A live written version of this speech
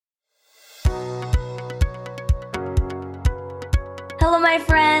my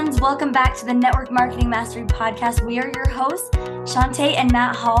friends. Welcome back to the Network Marketing Mastery Podcast. We are your hosts, Shantae and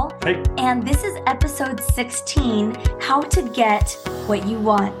Matt Hall. Hey. And this is episode 16, How to Get What You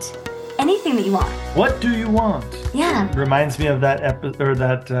Want. Anything that you want. What do you want? Yeah. Reminds me of that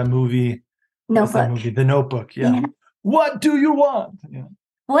movie. Notebook. That movie? The Notebook. Yeah. What do you want? Yeah.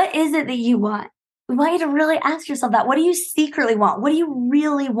 What is it that you want? We want you to really ask yourself that. What do you secretly want? What do you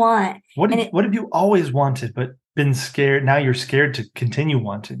really want? What have you always wanted but been scared? Now you're scared to continue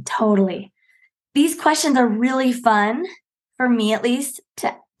wanting. Totally. These questions are really fun, for me at least,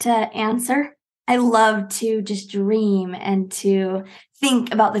 to answer. I love to just dream and to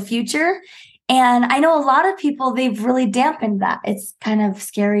think about the future. And I know a lot of people, they've really dampened that. It's kind of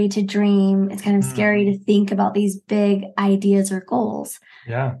scary to dream. It's kind of scary to think about these big ideas or goals.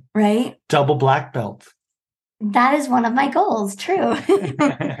 Yeah. Right? Double black belt. That is one of my goals. True.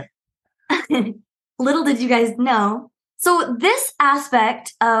 Little did you guys know. So this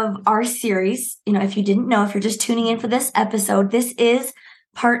aspect of our series, if you didn't know, if you're just tuning in for this episode, this is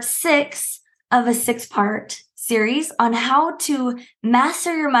part 6 of a 6-part series on how to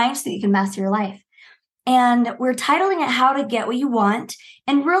master your mind so that you can master your life. And we're titling it How to Get What You Want.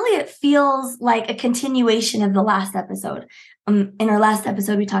 And really it feels like a continuation of the last episode. In our last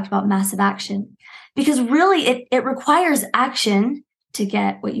episode, we talked about massive action because really it requires action to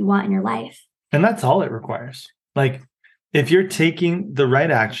get what you want in your life. And that's all it requires. Like if you're taking the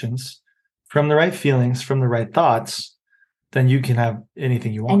right actions from the right feelings, from the right thoughts, then you can have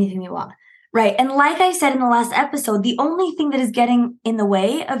anything you want. Anything you want. Right. And like I said in the last episode, the only thing that is getting in the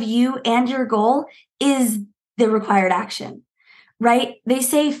way of you and your goal is the required action, right? They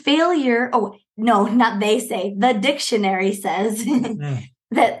say failure. Oh, no, not they say. The dictionary says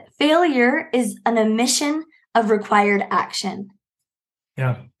that failure is an omission of required action.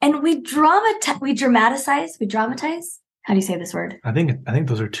 Yeah. And we dramatize. How do you say this word? I think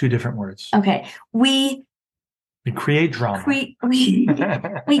those are two different words. Okay. We create drama. We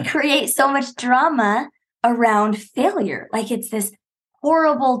create so much drama around failure. Like it's this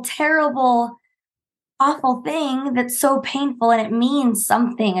horrible, terrible, awful thing that's so painful and it means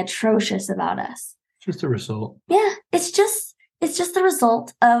something atrocious about us. Just a result. Yeah. It's just the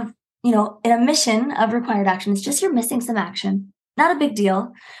result of, an omission of required action. It's just you're missing some action. Not a big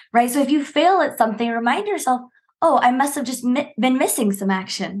deal, right? So if you fail at something, remind yourself, oh, I must have just been missing some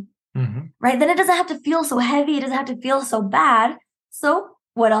action. Mm-hmm. Right? Then it doesn't have to feel so heavy. It doesn't have to feel so bad. So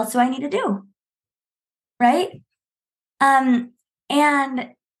what else do I need to do? Right? And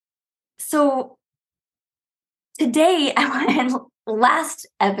so today, last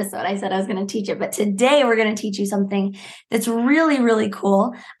episode, I said I was going to teach it, but today we're going to teach you something that's really, really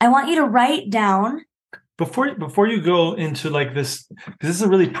cool. I want you to write down. Before you go into like this, because this is a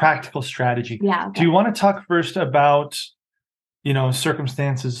really practical strategy. Yeah. Okay. Do you want to talk first about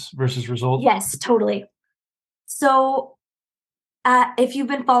circumstances versus results? Yes, totally. So if you've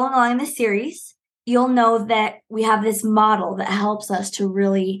been following along in this series, you'll know that we have this model that helps us to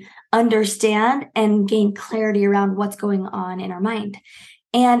really understand and gain clarity around what's going on in our mind.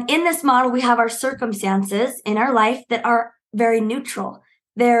 And in this model, we have our circumstances in our life that are very neutral.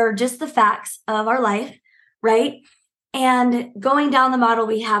 They're just the facts of our life, right? And going down the model,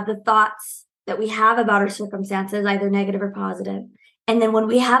 we have the thoughts that we have about our circumstances, either negative or positive. And then when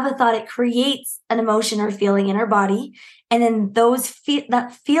we have a thought, it creates an emotion or feeling in our body. And then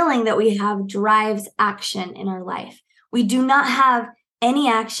that feeling that we have drives action in our life. We do not have any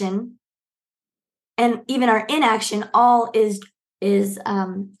action. And even our inaction, all is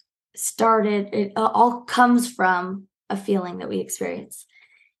started. It all comes from a feeling that we experience.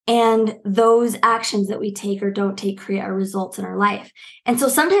 And those actions that we take or don't take create our results in our life. And so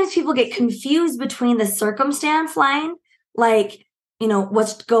sometimes people get confused between the circumstance line, like,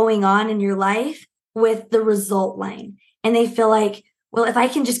 what's going on in your life, with the result line. And they feel like, well, if I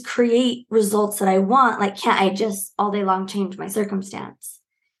can just create results that I want, like, can't I just all day long change my circumstance?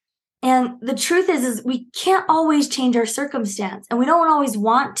 And the truth is we can't always change our circumstance, and we don't always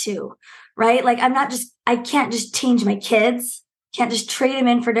want to, right? Like I can't just change my kids. Can't just trade them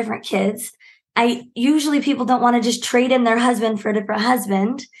in for different kids. Usually people don't want to just trade in their husband for a different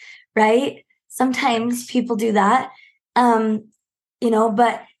husband, right? Sometimes people do that.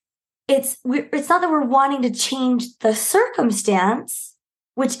 But it's not that we're wanting to change the circumstance,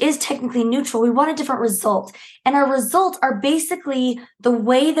 which is technically neutral. We want a different result. And our results are basically the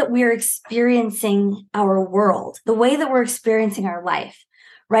way that we're experiencing our world, the way that we're experiencing our life,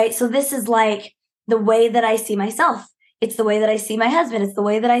 right? So this is like the way that I see myself. It's the way that I see my husband. It's the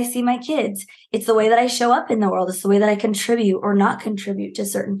way that I see my kids. It's the way that I show up in the world. It's the way that I contribute or not contribute to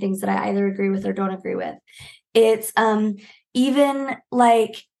certain things that I either agree with or don't agree with. It's, even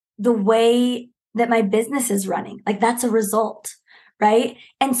like the way that my business is running, like that's a result, right?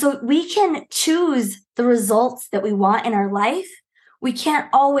 And so we can choose the results that we want in our life. We can't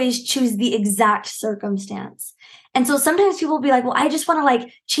always choose the exact circumstance. And so sometimes people will be like, well, I just want to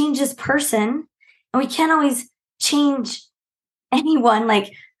like change this person. And we can't always change anyone.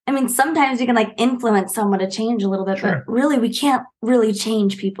 Like, I mean, sometimes we can like influence someone to change a little bit, Sure. but really we can't really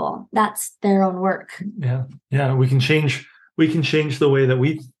change people. That's their own work. Yeah. Yeah. We can change the way that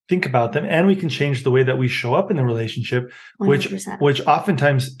we think about them, and we can change the way that we show up in the relationship, 100%. which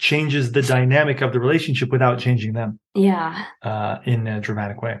oftentimes changes the dynamic of the relationship without changing them. Yeah. In a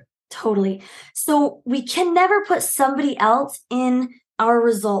dramatic way. Totally. So we can never put somebody else in our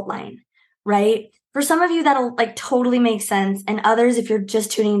result line, right? For some of you, that'll like totally make sense. And others, if you're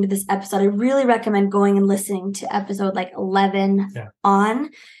just tuning into this episode, I really recommend going and listening to episode like 11 on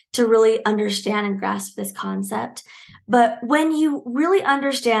to really understand and grasp this concept. But when you really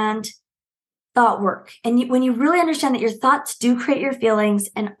understand thought work, and when you really understand that your thoughts do create your feelings,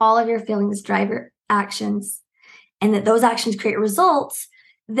 and all of your feelings drive your actions, and that those actions create results,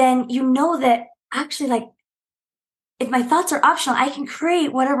 then you know that actually, like, if my thoughts are optional, I can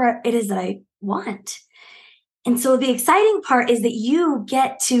create whatever it is that I want. And so the exciting part is that you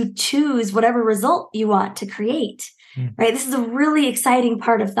get to choose whatever result you want to create, right? This is a really exciting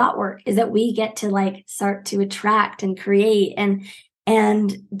part of thought work, is that we get to like start to attract and create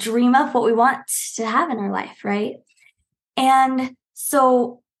and dream up what we want to have in our life, right? And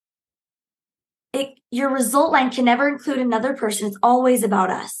so your result line can never include another person. It's always about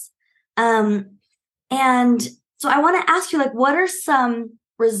us. And so I want to ask you, like, what are some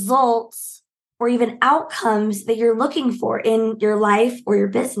results or even outcomes that you're looking for in your life or your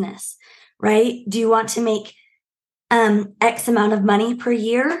business, right? Do you want to make X amount of money per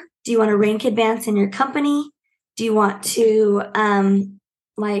year? Do you want to rank advance in your company? Do you want to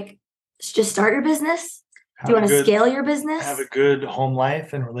like just start your business? Do you want to scale your business? Have a good home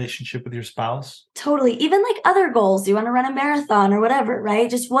life and relationship with your spouse? Totally. Even like other goals. Do you want to run a marathon or whatever, right?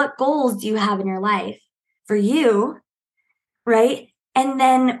 Just what goals do you have in your life for you, right? And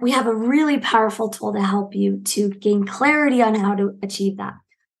then we have a really powerful tool to help you to gain clarity on how to achieve that.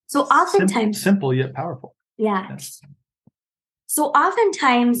 So oftentimes... Simple yet powerful. Yeah. Yes. So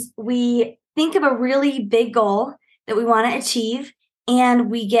oftentimes we think of a really big goal that we want to achieve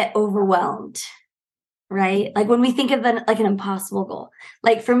and we get overwhelmed. Right? Like when we think of an impossible goal,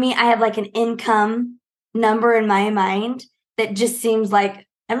 like for me, I have like an income number in my mind that just seems like,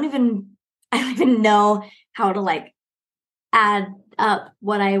 I don't even know how to like add up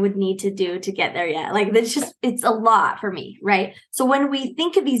what I would need to do to get there yet. Like it's a lot for me. Right? So when we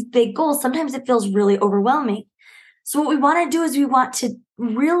think of these big goals, sometimes it feels really overwhelming. So what we want to do is we want to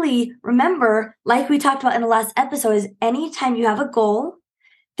really remember, like we talked about in the last episode, is anytime you have a goal,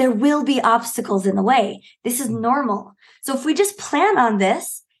 there will be obstacles in the way. This is normal. So if we just plan on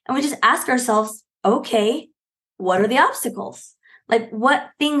this and we just ask ourselves, okay, what are the obstacles? Like, what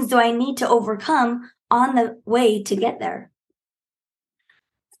things do I need to overcome on the way to get there?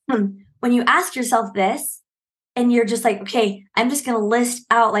 When you ask yourself this and you're just like, okay, I'm just going to list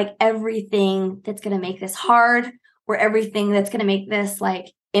out like everything that's going to make this hard, or everything that's going to make this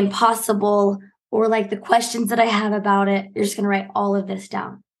like impossible, or like the questions that I have about it, you're just going to write all of this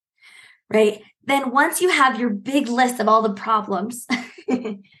down, right? Then once you have your big list of all the problems,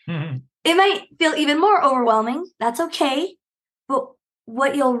 it might feel even more overwhelming. That's okay. But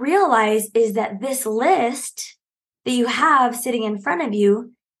what you'll realize is that this list that you have sitting in front of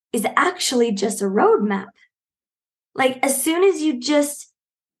you is actually just a roadmap. Like as soon as you just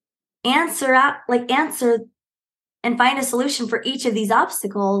answer and find a solution for each of these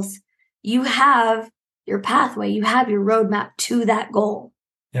obstacles, you have your pathway, you have your roadmap to that goal.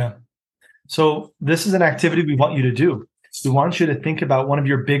 Yeah. So this is an activity we want you to do. We want you to think about one of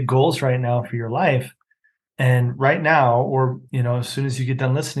your big goals right now for your life. And right now, or, as soon as you get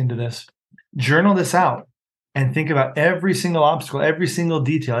done listening to this, journal this out and think about every single obstacle, every single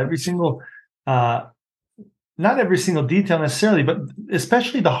detail, every single, not every single detail necessarily, but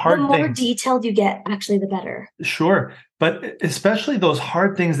especially the hard things. The more detailed you get, actually, the better. Sure. But especially those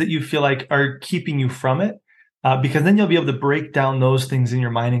hard things that you feel like are keeping you from it, because then you'll be able to break down those things in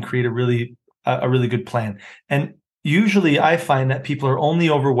your mind and create a really good plan. And usually I find that people are only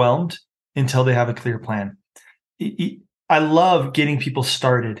overwhelmed until they have a clear plan. I love getting people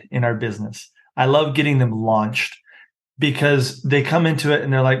started in our business. I love getting them launched, because they come into it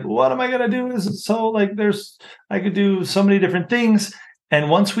and they're like, what am I going to do? Is it so like I could do so many different things. And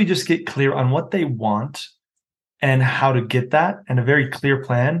once we just get clear on what they want and how to get that, and a very clear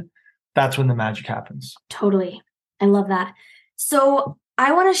plan, that's when the magic happens. Totally. I love that. So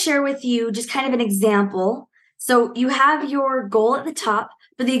I want to share with you just kind of an example. So you have your goal at the top.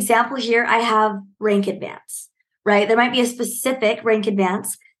 For the example here, I have rank advance, right? There might be a specific rank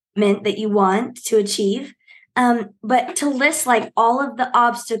advancement that you want to achieve. But to list like all of the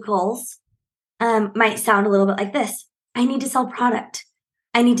obstacles might sound a little bit like this. I need to sell product.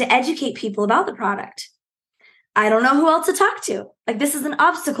 I need to educate people about the product. I don't know who else to talk to. Like this is an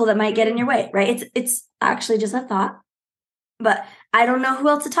obstacle that might get in your way, right? It's actually just a thought, but I don't know who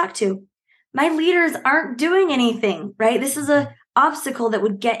else to talk to. My leaders aren't doing anything, right? This is an obstacle that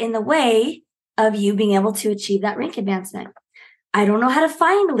would get in the way of you being able to achieve that rank advancement. I don't know how to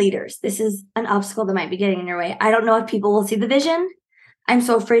find leaders. This is an obstacle that might be getting in your way. I don't know if people will see the vision. I'm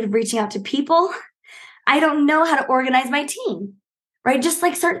so afraid of reaching out to people. I don't know how to organize my team, right? Just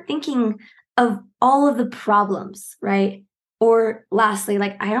like start thinking of all of the problems, right? Or lastly,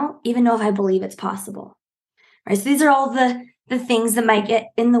 like, I don't even know if I believe it's possible, right? So these are all the things that might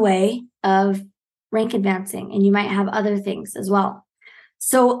get in the way of rank advancing, and you might have other things as well.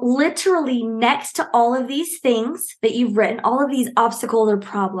 So literally next to all of these things that you've written, all of these obstacles or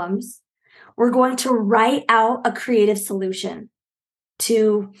problems, we're going to write out a creative solution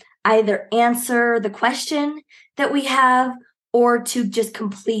to either answer the question that we have or to just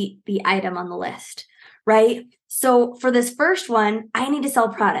complete the item on the list, right? So for this first one, I need to sell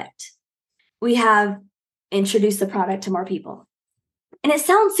product. We have introduce the product to more people. And it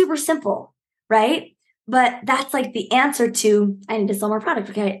sounds super simple, right? But that's like the answer to, I need to sell more product.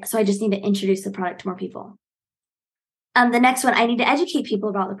 Okay, so I just need to introduce the product to more people. The next one, I need to educate people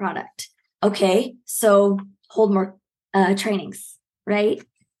about the product. Okay, so hold more trainings, right?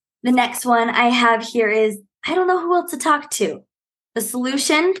 The next one I have here is, I don't know who else to talk to. The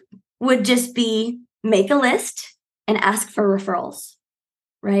solution would just be make a list and ask for referrals,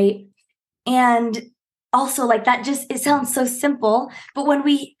 right? And also like that it sounds so simple, but when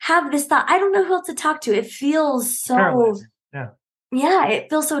we have this thought, I don't know who else to talk to, it feels so paralyzing. Yeah, it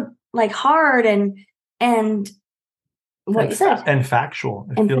feels so like hard and what you said. And factual.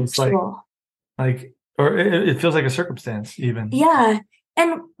 It feels factual. Or it feels like a circumstance even. Yeah.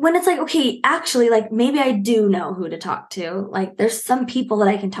 And when it's like, okay, actually, like maybe I do know who to talk to. Like there's some people that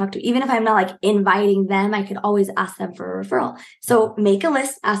I can talk to. Even if I'm not like inviting them, I could always ask them for a referral. So make a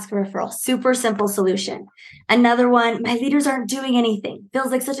list, ask for a referral. Super simple solution. Another one, my leaders aren't doing anything.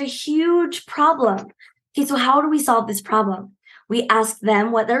 Feels like such a huge problem. Okay, so how do we solve this problem? We ask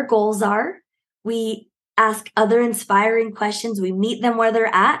them what their goals are. We ask other inspiring questions. We meet them where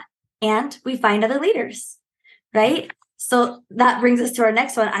they're at, and we find other leaders, right? So that brings us to our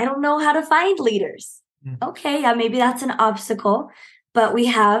next one. I don't know how to find leaders. Okay, yeah, maybe that's an obstacle, but we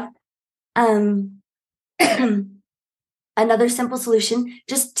have another simple solution.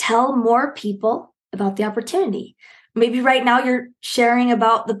 Just tell more people about the opportunity. Maybe right now you're sharing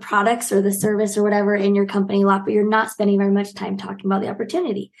about the products or the service or whatever in your company a lot, but you're not spending very much time talking about the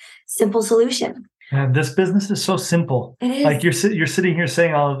opportunity. Simple solution. And this business is so simple. It is. Like you're sitting here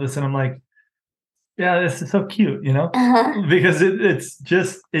saying all of this, and I'm like, yeah, this is so cute, because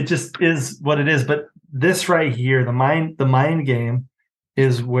it just is what it is. But this right here, the mind game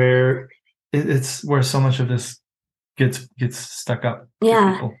is where it's where so much of this gets stuck up.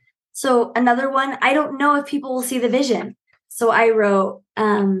 Yeah. So another one, I don't know if people will see the vision. So I wrote,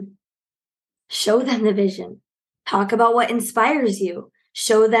 show them the vision, talk about what inspires you,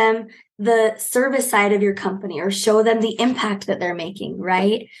 show them the service side of your company, or show them the impact that they're making,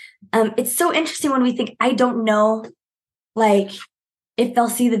 right? It's so interesting when we think, I don't know, like, if they'll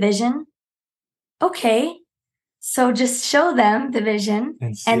see the vision. Okay, so just show them the vision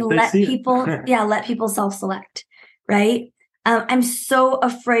and let people, let people self-select, right? I'm so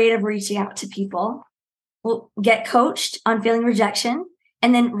afraid of reaching out to people. Well, get coached on feeling rejection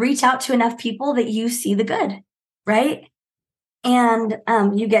and then reach out to enough people that you see the good, right? And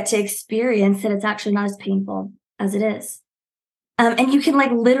you get to experience that it's actually not as painful as it is. And you can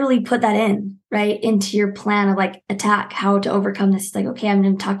like literally put that in, right, into your plan of like attack, how to overcome this. It's like, okay, I'm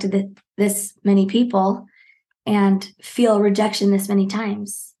going to talk to this many people and feel rejection this many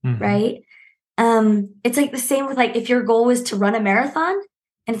times, right? It's like the same with like if your goal was to run a marathon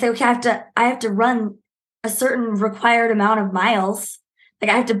and say, okay, I have to run a certain required amount of miles.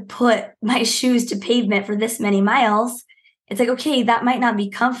 Like I have to put my shoes to pavement for this many miles. It's like, okay, that might not be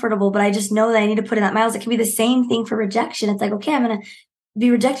comfortable, but I just know that I need to put in that miles. It can be the same thing for rejection. It's like, okay, I'm going to be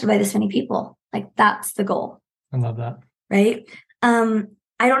rejected by this many people. Like that's the goal. I love that. Right. I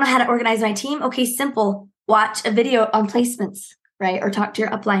don't know how to organize my team. Okay, simple. Watch a video on placements, right? Or talk to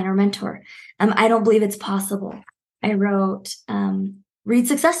your upline or mentor. I don't believe it's possible. I wrote, read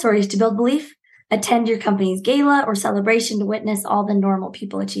success stories to build belief. attend your company's gala or celebration to witness all the normal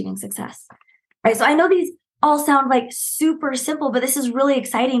people achieving success. Right. So I know these all sound like super simple, but this is really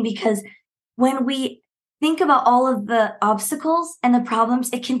exciting because when we think about all of the obstacles and the problems,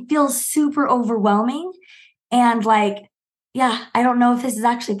 it can feel super overwhelming. And like, yeah, I don't know if this is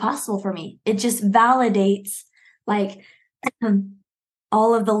actually possible for me. It just validates like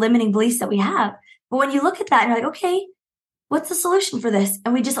all of the limiting beliefs that we have. But when you look at that and you're like, okay, what's the solution for this?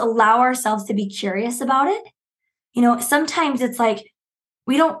 And we just allow ourselves to be curious about it. Sometimes it's like,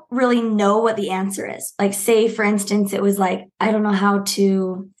 we don't really know what the answer is. Like, say, for instance, it was like, I don't know how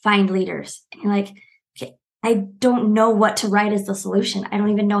to find leaders. And you're like, okay, I don't know what to write as the solution. I don't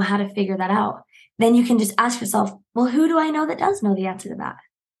even know how to figure that out. Then you can just ask yourself, well, who do I know that does know the answer to that?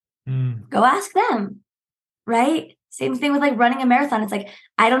 Go ask them, right? Same thing with like running a marathon. It's like,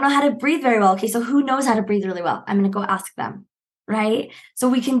 I don't know how to breathe very well. Okay, so who knows how to breathe really well? I'm going to go ask them, right? So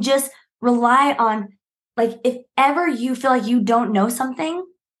we can just rely on, like, if ever you feel like you don't know something,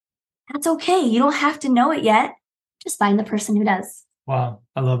 that's okay. You don't have to know it yet. Just find the person who does. Wow.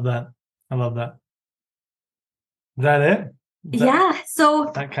 I love that. Is that it? Yeah.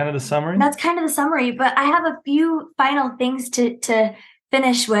 So that kind of the summary? That's kind of the summary, but I have a few final things to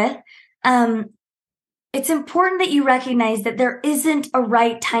finish with. It's important that you recognize that there isn't a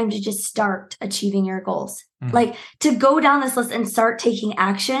right time to just start achieving your goals. Like, to go down this list and start taking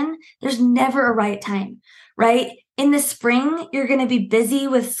action, there's never a right time, right? In the spring, you're going to be busy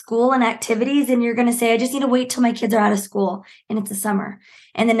with school and activities, and you're going to say, I just need to wait till my kids are out of school, and it's the summer.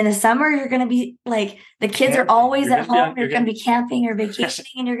 And then in the summer, you're going to be like, the kids are always at home. You're going to be camping or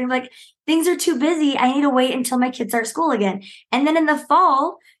vacationing, and you're going to be like, things are too busy. I need to wait until my kids start school again. And then in the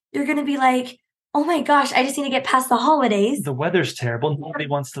fall, you're going to be like, oh my gosh, I just need to get past the holidays. The weather's terrible. Nobody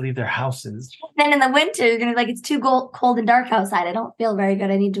wants to leave their houses. Then in the winter, you're going to be like, it's too cold and dark outside. I don't feel very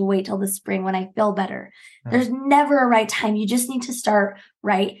good. I need to wait till the spring when I feel better. Right. There's never a right time. You just need to start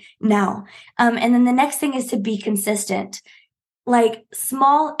right now. And then the next thing is to be consistent. Like,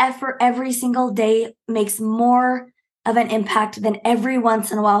 small effort every single day makes more of an impact than every once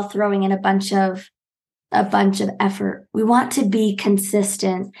in a while throwing in a bunch of effort. We want to be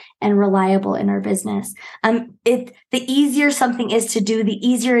consistent and reliable in our business. The easier something is to do, the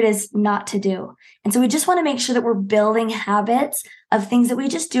easier it is not to do. And so we just want to make sure that we're building habits of things that we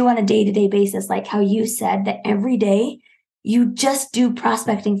just do on a day-to-day basis. Like how you said that every day you just do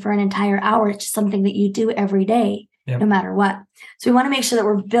prospecting for an entire hour. It's just something that you do every day, no matter what. So we want to make sure that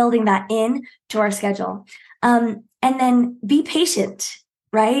we're building that in to our schedule. And then be patient,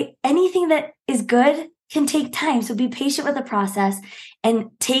 right? Anything that is good can take time. So be patient with the process and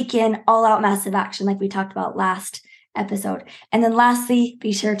take in all out massive action, like we talked about last episode. And then lastly,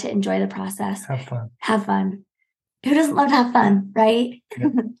 be sure to enjoy the process. Have fun. Who doesn't love to have fun, right?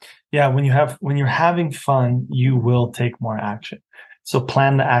 Yeah. When you're having fun, you will take more action. So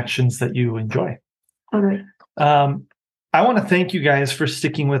plan the actions that you enjoy. Totally. I want to thank you guys for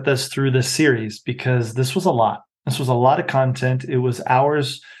sticking with us through this series, because this was a lot. This was a lot of content. It was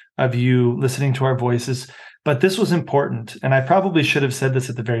hours of you listening to our voices, but this was important. And I probably should have said this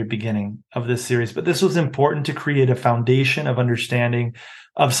at the very beginning of this series, but this was important to create a foundation of understanding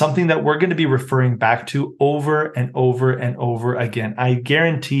of something that we're going to be referring back to over and over and over again. I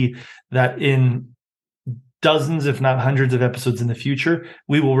guarantee that in dozens, if not hundreds of episodes in the future,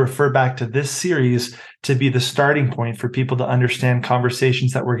 we will refer back to this series to be the starting point for people to understand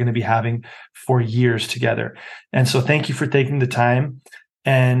conversations that we're going to be having for years together. And so thank you for taking the time.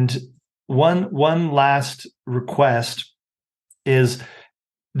 And one last request is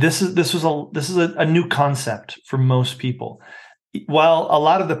this is a new concept for most people. While a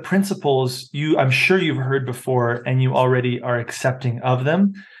lot of the principles I'm sure you've heard before and you already are accepting of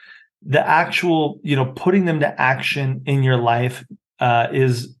them, the actual, putting them to action in your life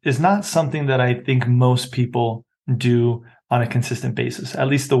is not something that I think most people do on a consistent basis, at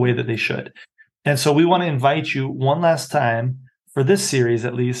least the way that they should. And so we want to invite you one last time, for this series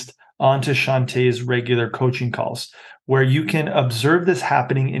at least, onto Shantae's regular coaching calls, where you can observe this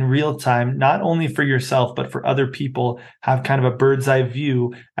happening in real time, not only for yourself, but for other people, have kind of a bird's eye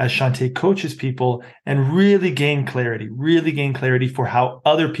view as Shantae coaches people, and really gain clarity for how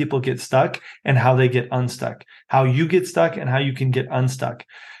other people get stuck and how they get unstuck, how you get stuck and how you can get unstuck.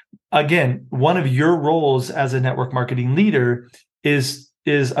 Again, one of your roles as a network marketing leader is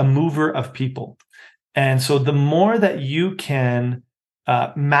a mover of people. And so the more that you can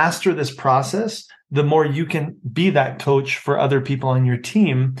master this process, the more you can be that coach for other people on your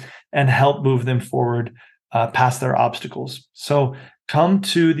team and help move them forward past their obstacles. So come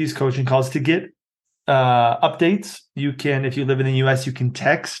to these coaching calls to get updates. You can, if you live in the US, you can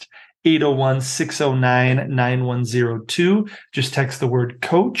text 801-609-9102. Just text the word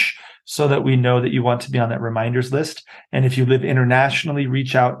coach so that we know that you want to be on that reminders list. And if you live internationally,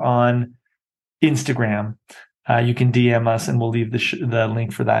 reach out on Instagram. You can DM us and we'll leave the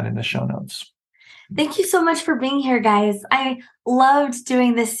link for that in the show notes. Thank you so much for being here, guys. I loved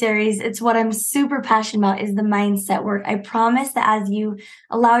doing this series. It's what I'm super passionate about is the mindset work. I promise that as you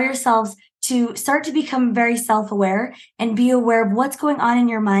allow yourselves to start to become very self-aware and be aware of what's going on in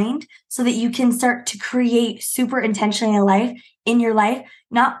your mind so that you can start to create super intentionally in your life,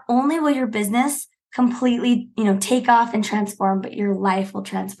 not only will your business completely, take off and transform, but your life will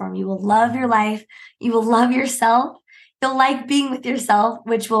transform. You will love your life. You will love yourself. You'll like being with yourself,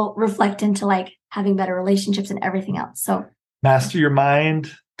 which will reflect into like having better relationships and everything else. So master your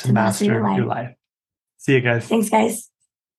mind to master your life. See you guys. Thanks, guys.